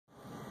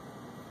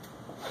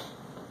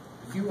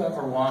If you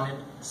ever wanted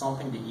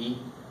something to eat,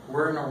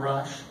 were in a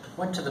rush,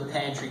 went to the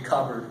pantry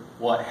cupboard,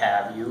 what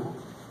have you,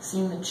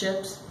 seen the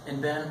chips, and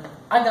then,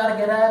 I gotta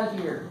get out of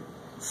here.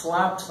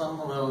 Slapped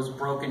some of those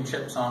broken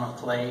chips on a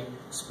plate,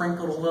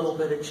 sprinkled a little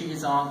bit of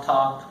cheese on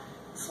top,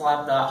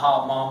 slapped that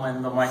hot mama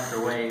in the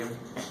microwave,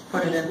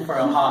 put it in for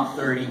a hot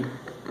 30,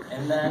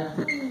 and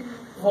then,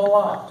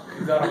 voila,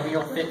 you got a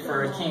meal fit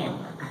for a king.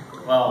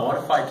 Well,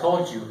 what if I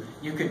told you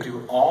you could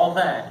do all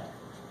that,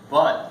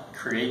 but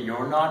create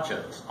your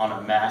nachos on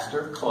a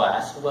master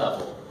class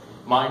level?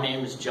 My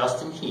name is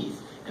Justin Heath,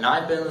 and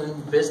I've been in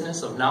the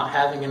business of not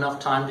having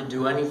enough time to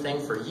do anything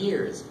for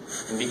years.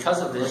 And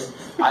because of this,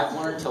 I've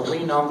learned to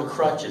lean on the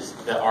crutches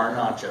that are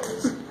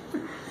nachos,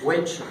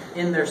 which,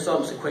 in their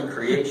subsequent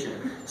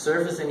creation,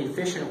 serve as an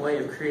efficient way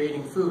of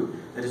creating food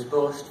that is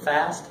both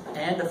fast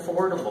and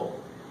affordable,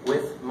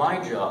 with my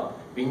job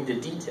being to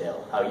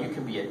detail how you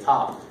can be a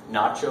top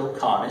nacho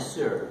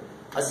connoisseur,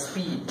 a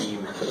speed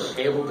demon,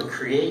 able to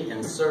create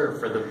and serve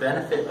for the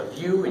benefit of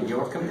you and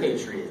your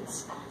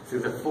compatriots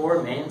through the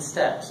 4 main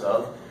steps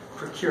of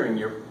procuring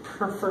your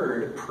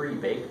preferred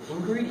pre-baked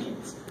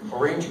ingredients,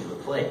 arranging the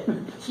plate,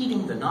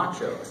 heating the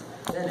nachos,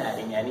 then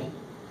adding any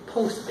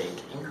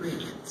post-baked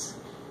ingredients.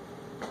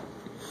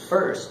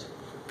 First,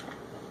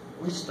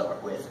 we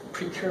start with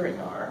procuring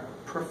our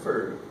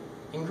preferred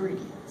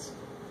ingredients,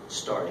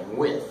 starting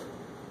with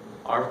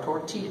our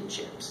tortilla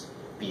chips,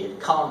 be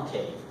it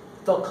concave,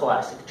 the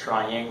classic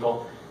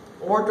triangle,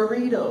 or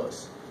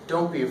Doritos.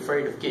 Don't be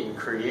afraid of getting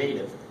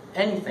creative.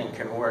 Anything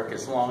can work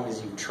as long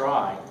as you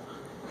try.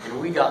 And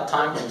we got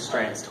time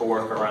constraints to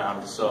work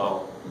around,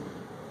 so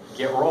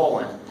get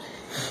rolling.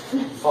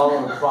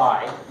 Followed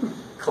by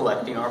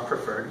collecting our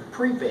preferred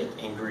pre-baked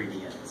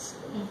ingredients.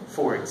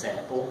 For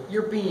example,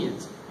 your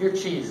beans, your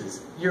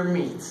cheeses, your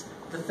meats,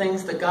 the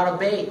things that gotta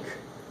bake.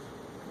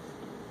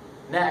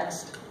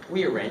 Next,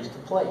 we arrange the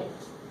plate.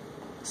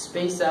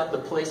 Space out the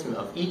placement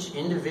of each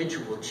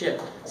individual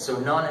chip so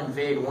none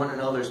invade one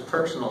another's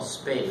personal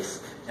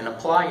space, and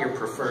apply your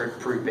preferred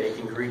pre-baked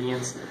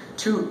ingredients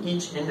to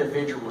each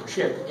individual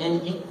chip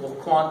in equal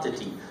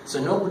quantity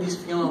so nobody's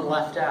feeling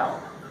left out.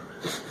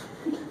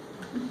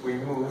 We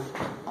move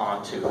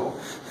on to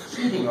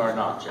heating our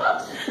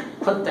nachos.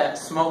 Put that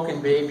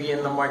smoking baby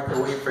in the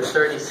microwave for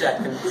 30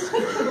 seconds.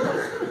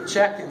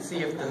 Check and see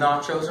if the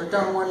nachos are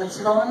done when it's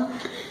done.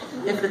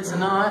 If it's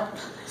not,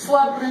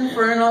 slap it in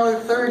for another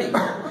 30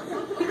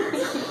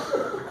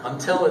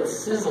 until it's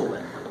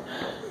sizzling.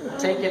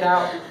 Take it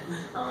out,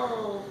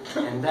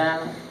 and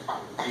then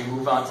we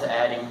move on to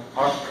adding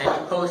our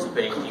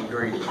post-baked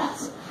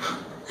ingredients,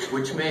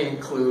 which may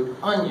include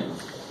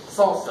onions,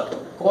 salsa,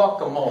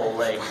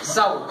 guacamole,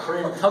 sour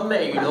cream,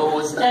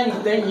 tomatoes,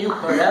 anything you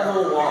could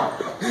ever want.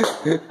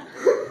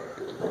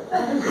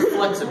 The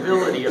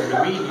flexibility of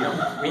the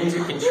medium means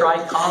you can try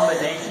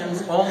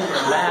combinations only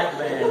a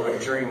madman would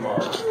dream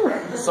of.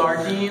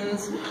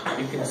 Sardines,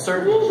 you can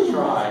certainly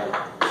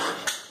try.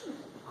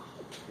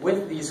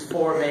 With these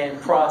 4 main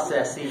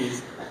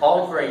processes,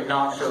 all great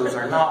nachos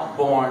are not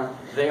born,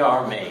 they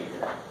are made.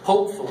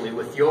 Hopefully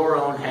with your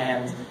own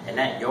hands and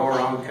at your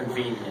own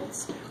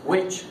convenience,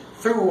 which,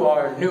 through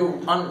our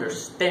new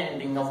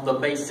understanding of the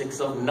basics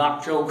of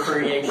nacho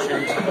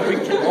creation, we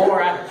can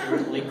more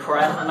accurately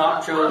craft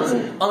nachos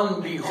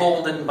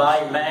unbeholden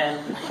by man,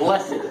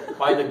 blessed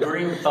by the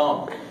green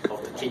thumb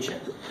of the kitchen.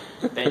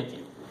 Thank you.